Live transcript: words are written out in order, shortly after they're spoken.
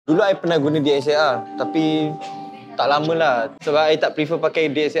Dulu I pernah guna DSLR, tapi tak lama lah. Sebab I tak prefer pakai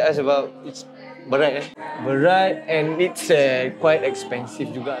DSLR sebab it's berat. Berat and it's quite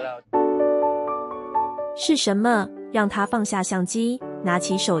expensive jugalah. 是什么让他放下相机，拿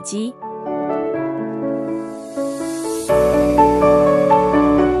起手机？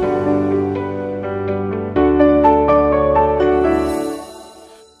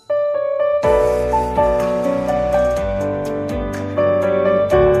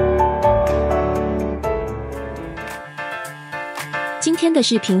今天的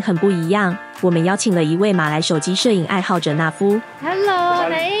视频很不一样，我们邀请了一位马来手机摄影爱好者纳夫。Hello,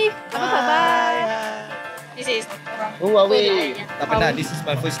 Naive. Apa khabar? This is HUAWEI. Tak pernah. This is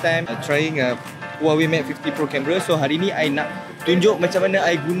my first time trying HUAWEI Mate50 Pro camera. So hari ni I nak tunjuk macam mana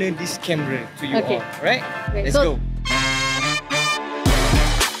I guna this camera to you all. Right? Let's go.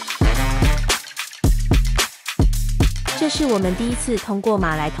 这是我们第一次通过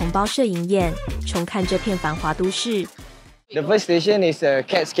马来同胞摄影眼重看这片繁华都市。The first station is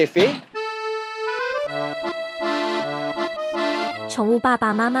Cat's Cafe. 宠物爸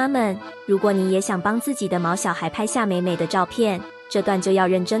爸妈妈们，如果你也想帮自己的毛小孩拍下美美的照片，这段就要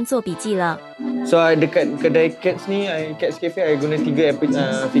认真做笔记了。So dekat kedai Cats ni, Cat's Cafe, I guna 3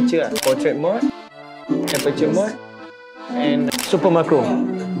 feature lah. Portrait mode, aperture mode, and super macro.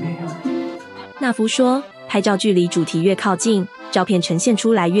 纳夫说，拍照距离主题越靠近，照片呈现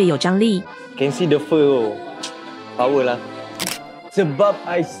出来越有张力。Can see the fur, power lah. Sebab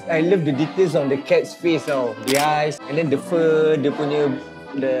I love the details on the cat's face tau. The eyes and then the fur, dia punya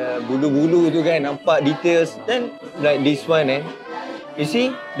the bulu-bulu tu kan, nampak details. Then like this one you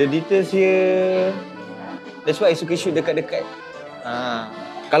see the details here. That's why I suka shoot dekat-dekat.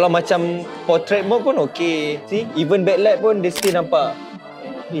 Kalau macam portrait mode pun okay. See, even backlight pun dia still nampak.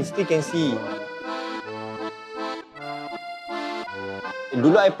 You still can see.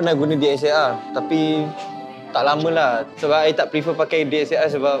 Dulu I pernah guna DSLR, tapi tak lama lah. Sebab I tak prefer pakai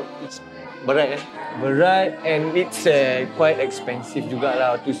DSLR sebab it's berat. Berat and it's quite expensive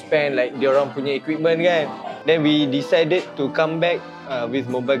jugalah to spend like diorang punya equipment kan. Then we decided to come back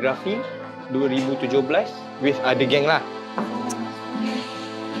with mobigraphy 2017 with other gang lah.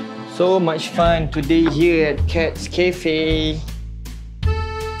 So much fun today here at Cat's Cafe.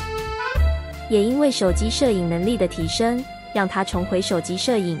 也因为手机摄影能力的提升，让他重回手机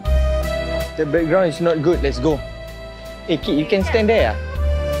摄影。The background is not good. Let's go. Hey kid, you can stand there.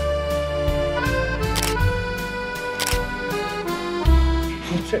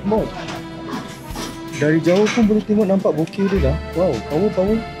 Portrait mode. Dari jauh pun boleh tengok nampak bokeh dia dah. Wow,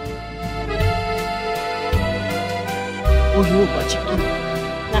 power. Oh, you pakcik tu.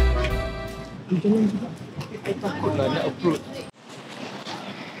 Nak. Jangan juga. I takut lah nak upload.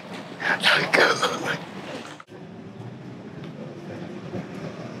 Takut.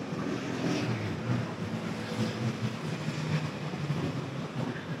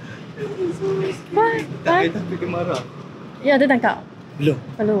 Bye. Tapi dia marah. Ya, dia tangkap. Belum.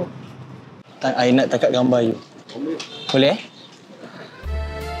 Hello. I nak tangkap gambar you. Boleh?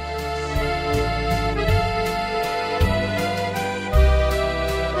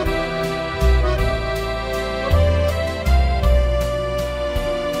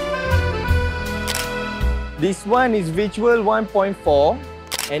 This one is virtual 1.4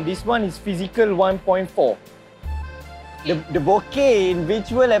 and this one is physical 1.4. The bokeh in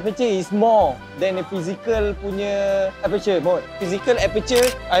virtual aperture is more than the physical punya aperture mode. Physical aperture,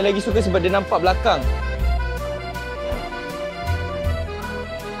 I lagi suka sebab dia nampak belakang.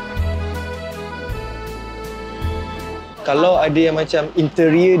 Kalau ada yang macam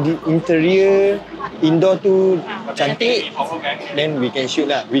interior indoor tu cantik, then we can shoot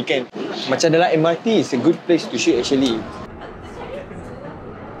lah. We can. Macam dalam MRT is a good place to shoot actually.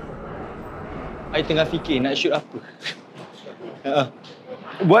 I tengah fikir nak shoot apa.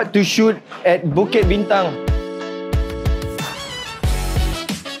 What to shoot at Bukit Bintang.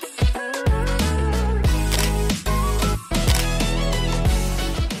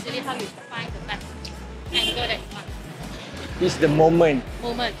 Actually, how you find the best angle that you want? It's the moment.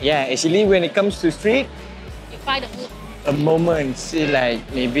 Yeah, actually when it comes to street, You find the mood. a moment. See like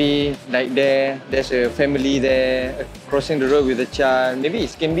maybe like there's a family there crossing the road with a child. Maybe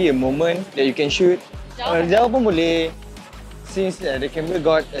it can be a moment that you can shoot. Jauh pun boleh. Since the camera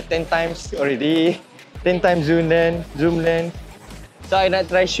got 10 times already, 10 times zoom lens. So I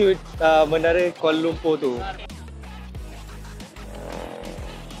nak try shoot menara Kuala Lumpur tu.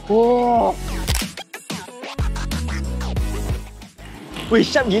 Wow. Wih,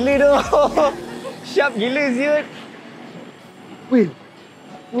 sharp gila tu. Sharp gila siut. Wih.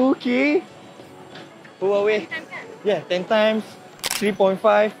 Okay. Huawei. Yeah, 10 times.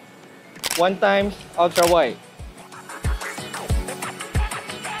 f3.5 1x ultra wide.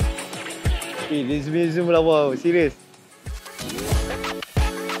 This zoom lah, wow, serious.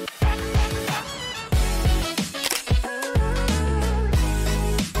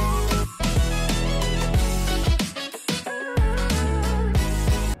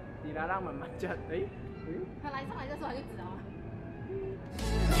 Dilarang memanjat. 他来上来的时候他就知道了。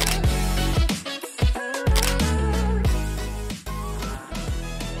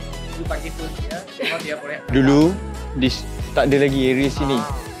Lu pakai tu ya. Semua dia boleh. Dulu tak ada lagi area sini.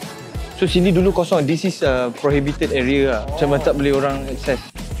 So sini dulu kosong. This is a prohibited area lah. Macam tak boleh orang access.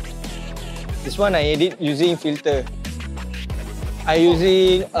 This one I edit using filter. I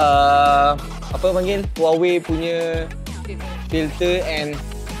using apa panggil HUAWEI punya filter and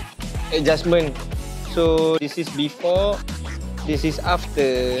adjustment. So this is before, this is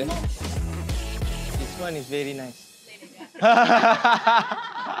after. This one is very nice.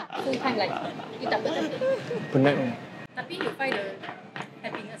 Full time like you tak penat. Penat. Tapi you find the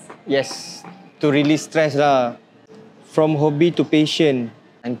happiness. Yes, to release stress lah. From hobby to passion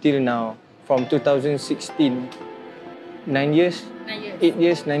until now. From 2016, 9 years? 9 years. 8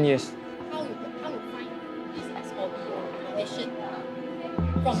 years, 9 years. How you find this as hobby or passion?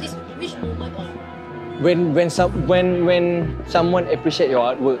 From this which moment or? When someone appreciate your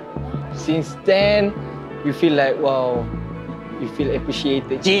artwork, since then you feel like wow, you feel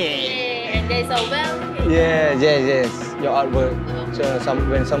appreciated. Yeah, and there's a well. Yes, your artwork. So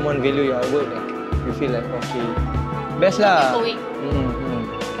when someone value your artwork, you feel like okay, best lah.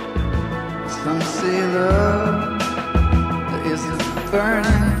 Some say love is a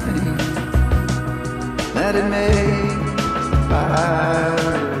burning thing, that it makes the fire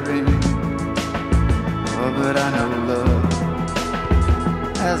ring. Oh, but I know love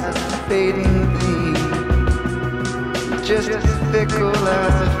has a fading gleam, just as fickle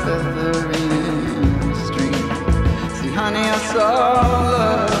as a feather in a stream. See, honey, I saw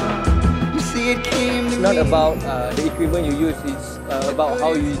love. You see, it came to It's not me. about the equipment you use. It's about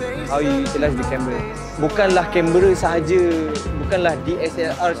how you utilize the camera. Bukanlah kamera sahaja, bukanlah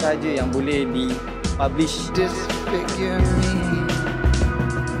DSLR sahaja yang boleh di-publish. Disfigure me.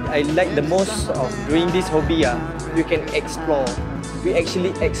 I like the most of doing this hobby. You can explore. We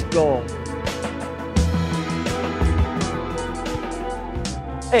actually explore.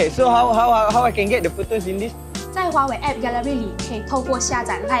 Hey, so how I can get the photos in this? 在华为 App Gallery 里，可以透过下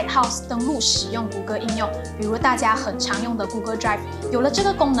载 Lighthouse 登录使用谷歌应用，比如大家很常用的 Google Drive。有了这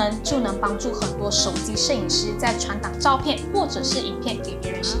个功能，就能帮助很多手机摄影师在传档照片或者是影片给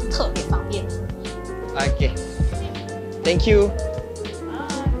别人时特别方便。Okay. Thank you.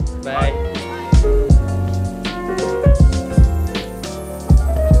 Bye.